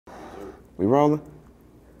We rolling?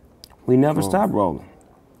 We never stop rolling.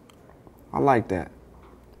 I like that.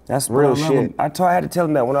 That's real shit. I had to tell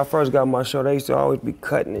them that when I first got on my show, they used to always be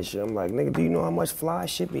cutting this shit. I'm like, nigga, do you know how much fly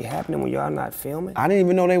shit be happening when y'all not filming? I didn't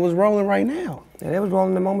even know they was rolling right now. Yeah, they was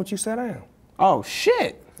rolling the moment you sat down. Oh,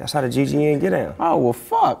 shit. That's how the GGN get down. Oh, well,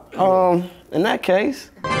 fuck. In that case.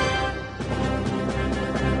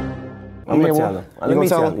 I'm gonna tell him. Let me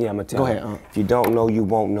tell him. Yeah, I'm gonna tell him. Go ahead. If you don't know, you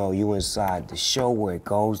won't know. You inside the show where it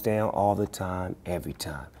goes down all the time, every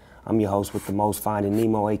time. I'm your host with the most, Finding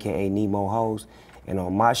Nemo, AKA Nemo Hoes. And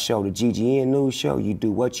on my show, the GGN News Show, you do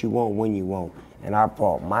what you want when you want. And I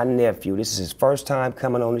brought my nephew. This is his first time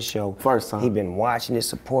coming on the show. First time. He been watching it,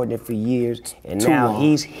 supporting it for years, and Too now long.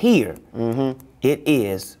 he's here. It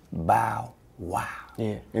is Bow Wow.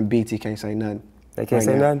 Yeah, and BT can't say nothing. They can't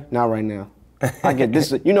say now. nothing? Not right now. I get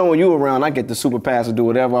this, you know when you around, I get the super pass to do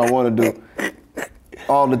whatever I want to do.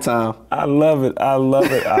 All the time. I love it, I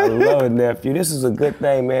love it, I love it, nephew. This is a good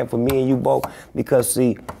thing, man, for me and you both, because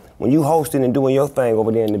see, when you hosting and doing your thing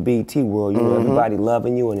over there in the BT world, you know, everybody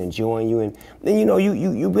loving you and enjoying you, and then you know,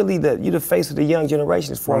 you really you the face of the young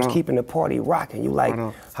generation as far as keeping the party rocking. You like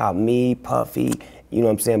how me, Puffy, you know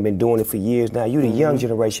what I'm saying, been doing it for years now. You the young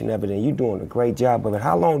generation of it, and you doing a great job of it.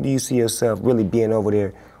 How long do you see yourself really being over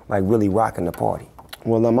there, like really rocking the party?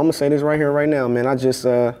 Well, I'm gonna say this right here, right now, man. I just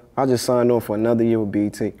signed on for another year with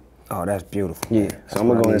BT. Oh, that's beautiful. Yeah, so I'm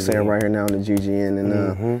gonna go ahead and say it right here now in the GGN,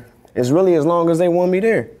 and it's really as long as they want me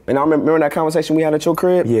there. And I remember that conversation we had at your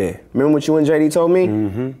crib? Yeah. Remember what you and JD told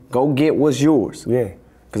me? Go get what's yours. Yeah.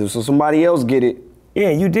 Because if somebody else get it.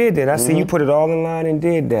 Yeah, you did that. I see you put it all in line and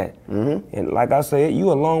did that. And like I said,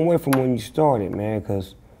 you a long way from when you started, man,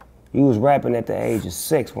 because you was rapping at the age of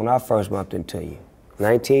 6 when I first bumped into you.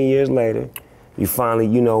 19 years later, you finally,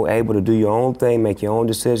 you know, able to do your own thing, make your own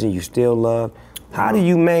decision, you still love. How do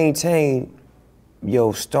you maintain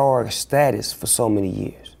your star status for so many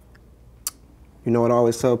years? You know what I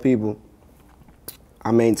always tell people?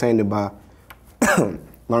 I maintained it by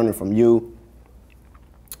learning from you,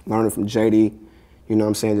 learning from JD, you know what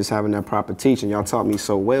I'm saying, just having that proper teaching. Y'all taught me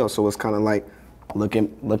so well, so it's kind of like, look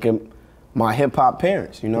at my hip hop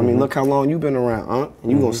parents, you know what I mean? Look how long you've been around, huh?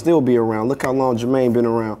 And you gonna still be around. Look how long Jermaine been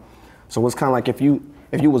around. So it's kind of like if you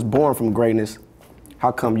was born from greatness,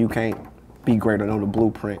 how come you can't be great or know the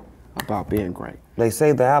blueprint about being great? They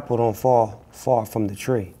say the apple don't fall far from the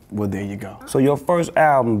tree. Well, there you go. So your first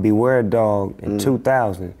album, Beware Dog, in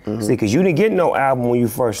 2000. See, because you didn't get no album when you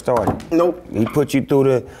first started. Nope. He put you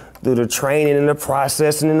through the training and the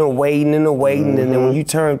processing and the waiting and the waiting, and then when you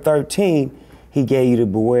turned 13, he gave you the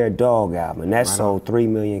Beware Dog album, and that sold 3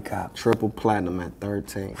 million copies. Triple platinum at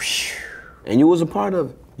 13. And you was a part of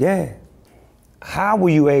it. Yeah. How were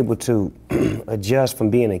you able to adjust from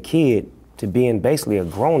being a kid to being basically a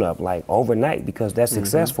grown-up, like overnight, because that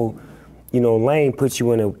successful, you know, lane puts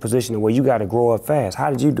you in a position where you got to grow up fast. How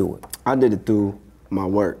did you do it? I did it through my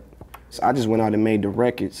work. So I just went out and made the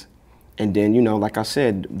records. And then, you know, like I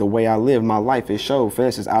said, the way I live my life, it showed. For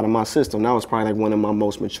instance, Out of My System, that was probably like one of my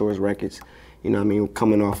most mature records. You know what I mean?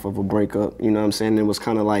 Coming off of a breakup, you know what I'm saying? It was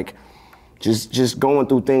kind of like just going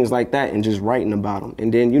through things like that and just writing about them.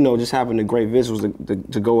 And then, you know, just having the great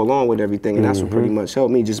visuals to go along with everything. And that's what pretty much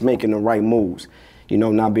helped me, just making the right moves. You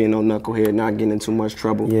know, not being no knucklehead, not getting in too much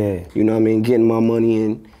trouble. Yeah. You know what I mean? Getting my money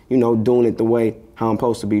and, you know, doing it the way how I'm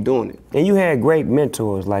supposed to be doing it. And you had great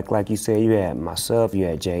mentors, like you said, you had myself, you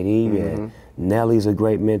had JD, you had Nelly's a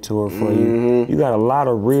great mentor for you. You got a lot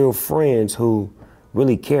of real friends who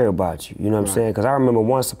really care about you, you know what I'm saying? Because I remember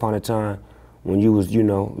once upon a time when you was, you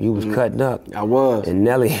know, you was cutting up. I was. And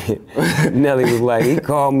Nelly was like, he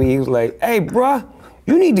called me, he was like, hey, bruh,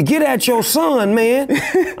 you need to get at your son, man.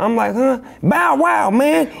 I'm like, huh? Bow Wow,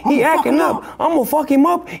 man. He acting up. I'm gonna fuck him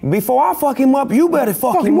up. Before I fuck him up, you better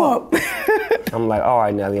fuck him up. I'm like, all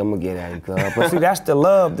right, Nelly, I'm gonna get at him, cuz. But see, that's the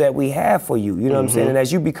love that we have for you, you know what I'm saying? And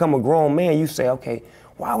as you become a grown man, you say, okay,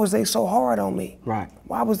 why was they so hard on me? Right.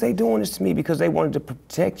 Why was they doing this to me? Because they wanted to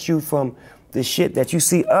protect you from the shit that you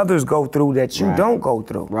see others go through that you don't go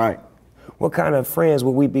through. Right. What kind of friends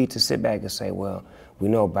would we be to sit back and say, well, we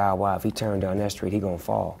know Bow Wow, if he turned down that street, he gonna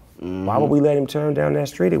fall. Why would we let him turn down that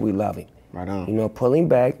street if we love him? Right on. You know, pull him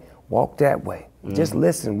back, walk that way. Just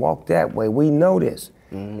listen, walk that way. We know this.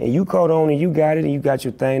 And you caught on and you got it and you got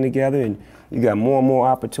your thing together and you got more and more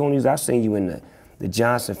opportunities. I seen you in the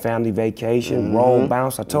Johnson Family Vacation, Roll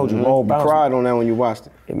Bounce. I told you, Roll Bounce. You cried on that when you watched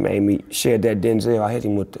it. It made me shed that Denzel. I hit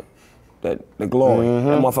him with the glory.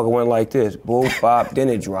 That motherfucker went like this, boop, bop, then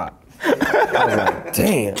it dropped. I was like,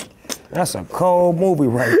 damn, that's a cold movie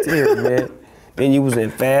right there, man. And you was in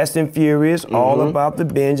Fast and Furious, all about the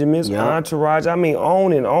Benjamins, Entourage. I mean,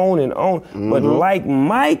 on and on and on. But like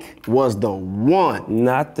Mike was the one.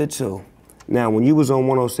 Not the two. Now, when you was on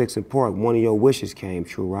 106 in Park, one of your wishes came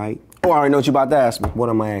true, right? Oh, I already know what you about to ask me. What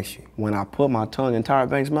am I asking you? When I put my tongue in Tyra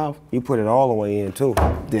Banks' mouth. You put it all the way in, too.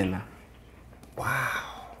 Didn't I? Wow.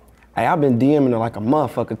 Hey, I've been DMing her like a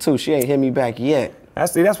motherfucker, too. She ain't hit me back yet.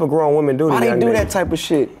 That's what grown women do. Why they do that type of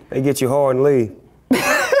shit? They get you hard and leave.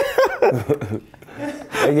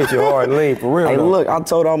 They get you hard and leave, for real. Hey, look, I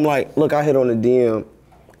told her, I'm like, look, I hit on the DM,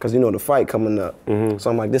 because you know the fight coming up. So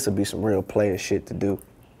I'm like, this would be some real player shit to do.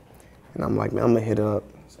 And I'm like, man, I'm gonna hit her up.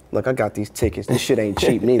 Look, I got these tickets. This shit ain't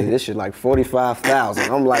cheap neither. This shit like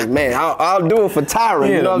 45,000. I'm like, man, I'll do it for Tyra.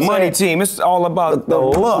 Yeah, you know what I'm money saying? Team. It's all about the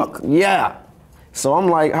look. Yeah. So I'm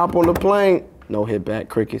like, hop on the plane. No hit back.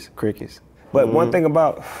 Crickets. But one thing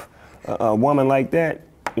about a woman like that,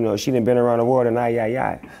 you know, she done been around the world and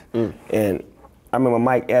And I remember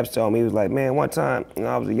Mike Epps told me, he was like, man, one time, you know,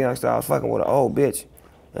 I was a youngster, I was fucking with an old bitch,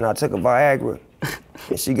 and I took a Viagra.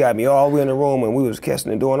 And she got me all the way in the room, and we was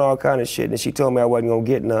kissing and doing all kind of shit, and she told me I wasn't gonna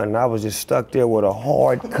get none, and I was just stuck there with a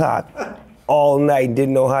hard cock all night and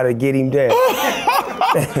didn't know how to get him down.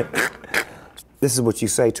 This is what you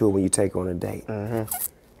say to her when you take her on a date.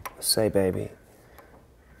 Say, baby,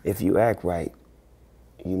 if you act right,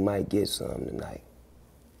 you might get some tonight.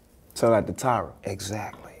 Tell that to Tyra.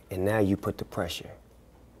 Exactly. And now you put the pressure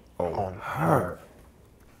on her.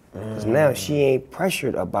 Because now she ain't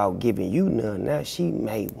pressured about giving you none. Now she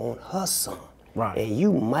may want her some. Right. And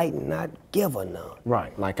you might not give her none.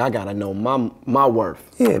 Right. Like I gotta know my worth.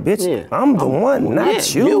 Yeah, bitch. Yeah. I'm the one,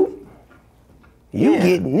 not you. You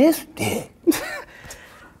getting this dick.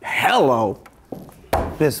 Hello.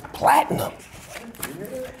 This platinum.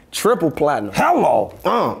 Triple platinum. Hello.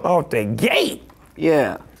 Off the gate.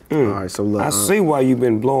 Yeah. All right, so look. I see why you've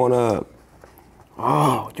been blowing up.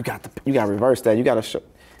 Oh, you got to reverse that. You got to show.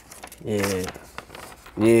 Yeah.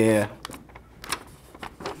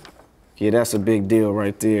 Yeah, that's a big deal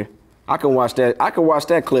right there. I can watch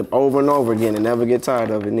that clip over and over again and never get tired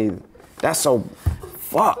of it neither. That's so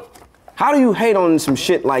fuck. How do you hate on some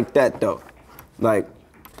shit like that though? Like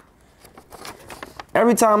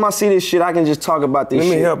every time I see this shit, I can just talk about this shit.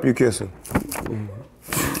 Let me help you kiss her.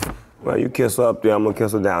 Well, you kiss her up there, I'm gonna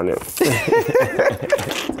kiss her down there.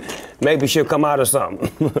 Maybe she'll come out or something.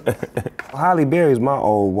 Halle Berry's my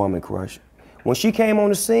old woman crush. When she came on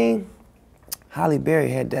the scene, Halle Berry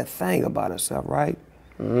had that thing about herself, right?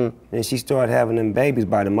 And she started having them babies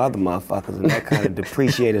by them other motherfuckers, and that kind of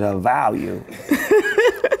depreciated her value.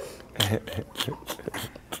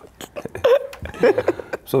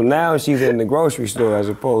 So now she's in the grocery store as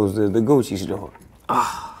opposed to the Gucci store.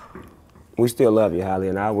 We still love you, Halle,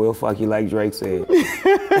 and I will fuck you like Drake said.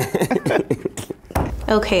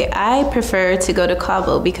 Okay, I prefer to go to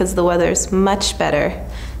Cabo because the weather's much better.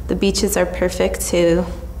 The beaches are perfect to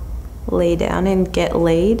lay down and get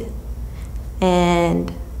laid.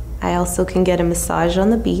 And I also can get a massage on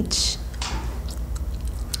the beach.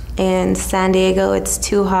 In San Diego, it's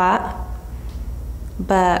too hot,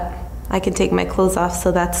 but I can take my clothes off,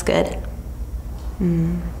 so that's good.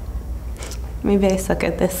 Maybe I suck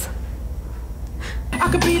at this. I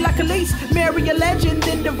could be like a lease, marry a legend,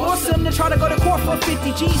 then divorce him, then try to go to court for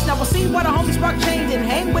 50 G's. Now we'll see why the homies rock chains and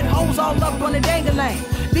hang with hoes all up on the dang-a-lang.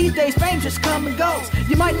 These days fame just come and goes.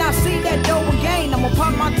 You might not see that dough again. I'ma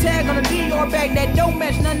pop my tag on a Dior bag, that don't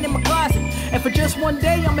match nothing in my closet. And for just one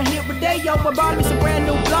day, I'ma hit Rodeo and buy me some brand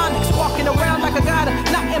new Blondics. Walking around like I got a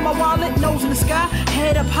knot in my wallet, nose in the sky,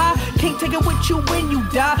 head up high. Can't take it with you when you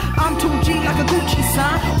die. I'm 2G like a Gucci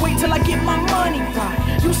sign. Wait till I get my money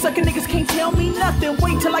right. You sucker niggas can't tell me nothing.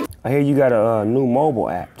 Wait till I hear you got a new mobile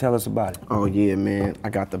app. Tell us about it. Oh yeah, man. I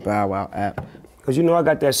got the Bow Wow app. Cause you know I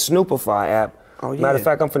got that Snoopify app. Oh yeah. Matter of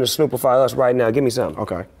fact, I'm finna Snoopify us right now. Give me something.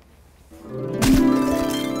 Okay.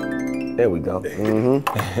 There we go.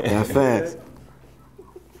 That fast.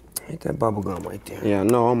 Hit that bubble gum right there. Yeah,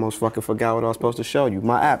 no, I almost fucking forgot what I was supposed to show you.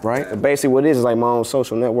 My app, right? And basically what it is like my own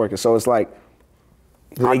social network. And so it's like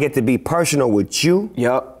I get to be personal with you.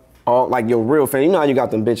 Yup. All like your real fan. You know how you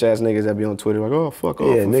got them bitch ass niggas that be on Twitter like, oh fuck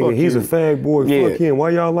off. Yeah, nigga, fuck he's you. a fag boy. Yeah. Fuck him.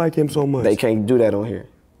 Why y'all like him so much? They can't do that on here.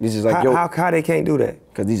 This is like how they can't do that?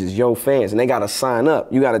 Cause these is your fans and they gotta sign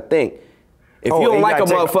up. You gotta think. If you don't like a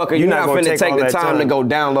motherfucker, you're not finna take the time to go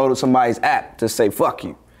download somebody's app to say fuck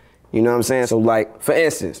you. You know what I'm saying? So like, for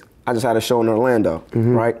instance, I just had a show in Orlando,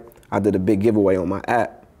 right? I did a big giveaway on my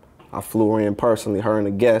app. I flew her in personally, her and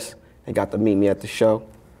a guest. They got to meet me at the show.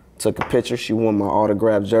 Took a picture, she won my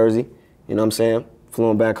autographed jersey. You know what I'm saying?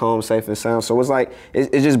 Flew back home safe and sound. So it's like,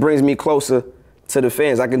 it just brings me closer to the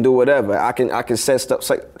fans. I can do whatever. I can set stuff.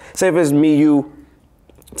 Say if it's me, you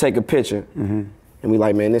take a picture, and we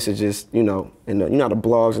like, man, this is just, you know, and you know how the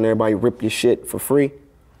blogs and everybody rip your shit for free.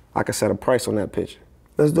 I can set a price on that picture.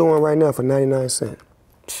 Let's do one right now for 99 cents.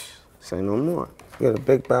 Say no more. You got a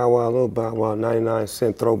big Bow Wow, little Bow Wow, 99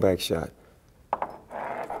 cent throwback shot.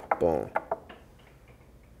 Boom.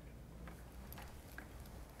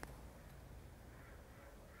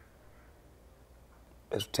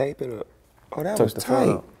 It's taping up. Oh, that Took was the tight.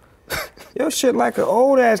 photo. Your shit like an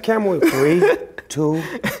old ass camera with 3, 2,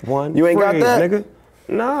 1. You ain't got freeze, that? nigga.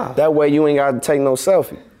 Nah. That way you ain't got to take no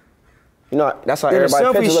selfie. You know, that's how Yeah, the everybody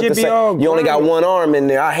selfie pictures look should the be same. all You only got grimy. one arm in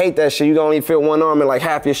there. I hate that shit. You can only fit one arm and like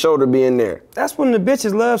half your shoulder be in there. That's when the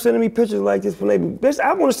bitches love sending me pictures like this when they be, bitch,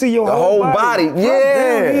 I want to see your The whole whole body, Drop yeah.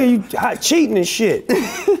 down here, you hot cheating and shit.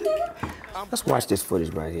 Let's watch this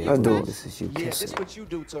footage right here. Let's do it. This is you Yeah, kissing. this what you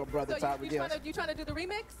do to a brother, So Tyra. you trying to do the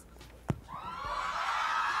remix?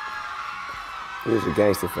 He was a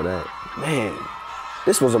gangster for that. Man,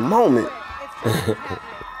 this was a moment. Oh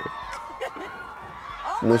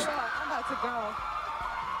my Which- God, I'm about to go.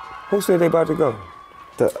 Who said they about to go?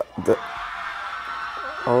 The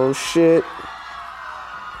oh shit.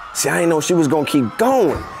 See, I didn't know she was gonna keep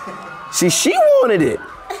going. See, she wanted it.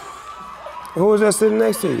 Who was that sitting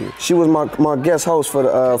next to you? She was my guest host for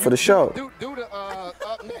the show. Do the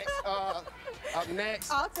up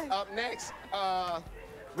next. I'll take it. Up next.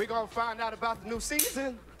 We're gonna find out about the new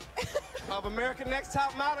season of American Next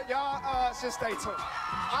Top Model. Y'all just stay tuned.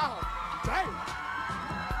 Oh, damn.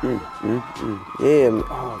 Yeah,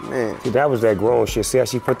 oh man. See, that was that grown shit. See how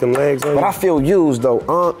she put them legs on But you? I feel used though,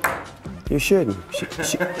 You shouldn't.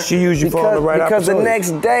 She used you for all the right because the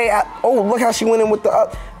opportunities. next day, oh look how she went in with the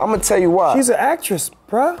up. I'm gonna tell you why. She's an actress,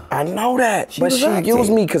 bruh. I know that, but was she acting.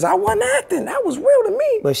 used me because I wasn't acting. That was real to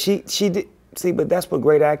me. But she did. See, but that's what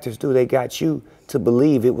great actors do. They got you to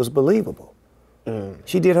believe it was believable.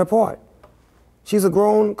 She did her part. She's a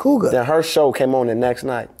grown cougar. Then her show came on the next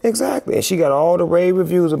night. Exactly. And she got all the rave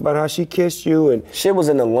reviews about how she kissed you. And Shit was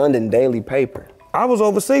in the London Daily paper. I was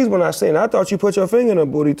overseas when I seen it. I thought you put your finger in her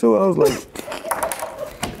booty too. I was like,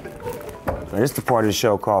 now, this is the part of the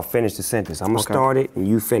show called Finish the Sentence. I'm gonna Okay. start it and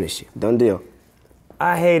you finish it. Done deal.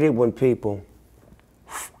 I hate it when people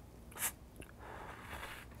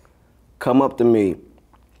Come up to me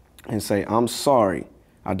and say, I'm sorry.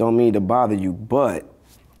 I don't mean to bother you, but.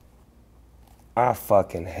 I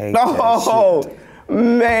fucking hate Oh, that shit.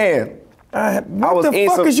 man. What was the in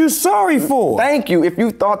fuck some- is you sorry for? Thank you. If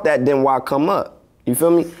you thought that, then why come up? You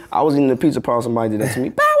feel me? I was in the pizza parlor, somebody did that to me.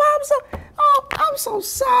 Bow Wow, I'm so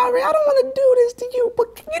sorry. I don't want to do this to you,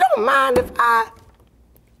 but you don't mind if I.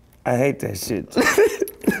 I hate that shit.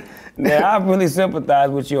 Now, I really sympathize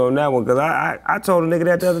with you on that one, because I told a nigga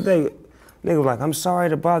that the other day. Nigga was like, I'm sorry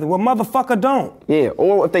to bother you. Well, motherfucker, don't. Yeah,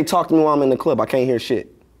 or if they talk to me while I'm in the club, I can't hear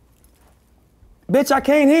shit. Bitch, I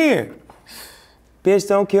can't hear. Bitch,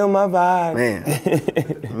 don't kill my vibe.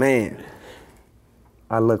 Man, man.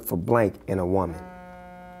 I look for blank in a woman.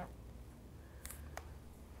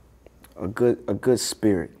 A good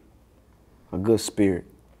spirit. A good spirit.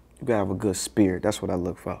 You gotta have a good spirit. That's what I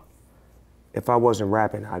look for. If I wasn't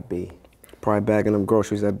rapping, I'd be Probably bagging them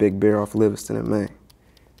groceries at Big Bear off Livingston and Maine.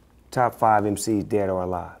 top 5 MCs dead or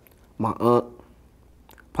alive. My aunt,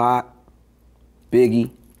 Pop,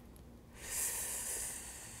 Biggie.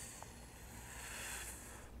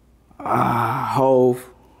 Hove.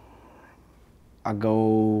 I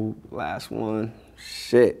go last one.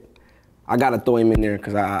 Shit. I gotta throw him in there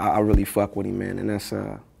because I really fuck with him, man. And that's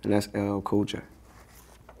LL Cool J.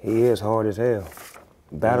 He is hard as hell.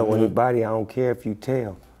 Battle anybody, I don't care if you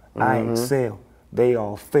tell. I excel, they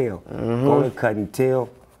all fail. Gonna cut and tell,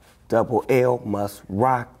 double L must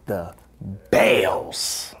rock the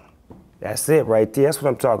bells. That's it right there, that's what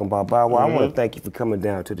I'm talking about, Bow Wow. I wanna thank you for coming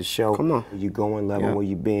down to the show. Come on. Where you going, loving Yeah. where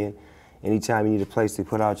you been. Anytime you need a place to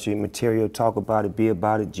put out your material, talk about it, be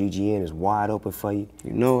about it, GGN is wide open for you.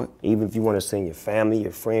 You know it. Even if you want to send your family,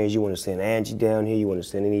 your friends, you want to send Angie down here, you want to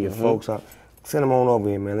send any of your folks out, send them on over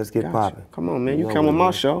here, man. Let's get Gotcha. popping. Come on, man. You know come what on it my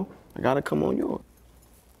is. show. I gotta come on yours.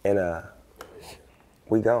 And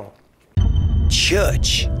we gone.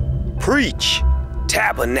 Church, preach,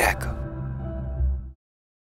 tabernacle.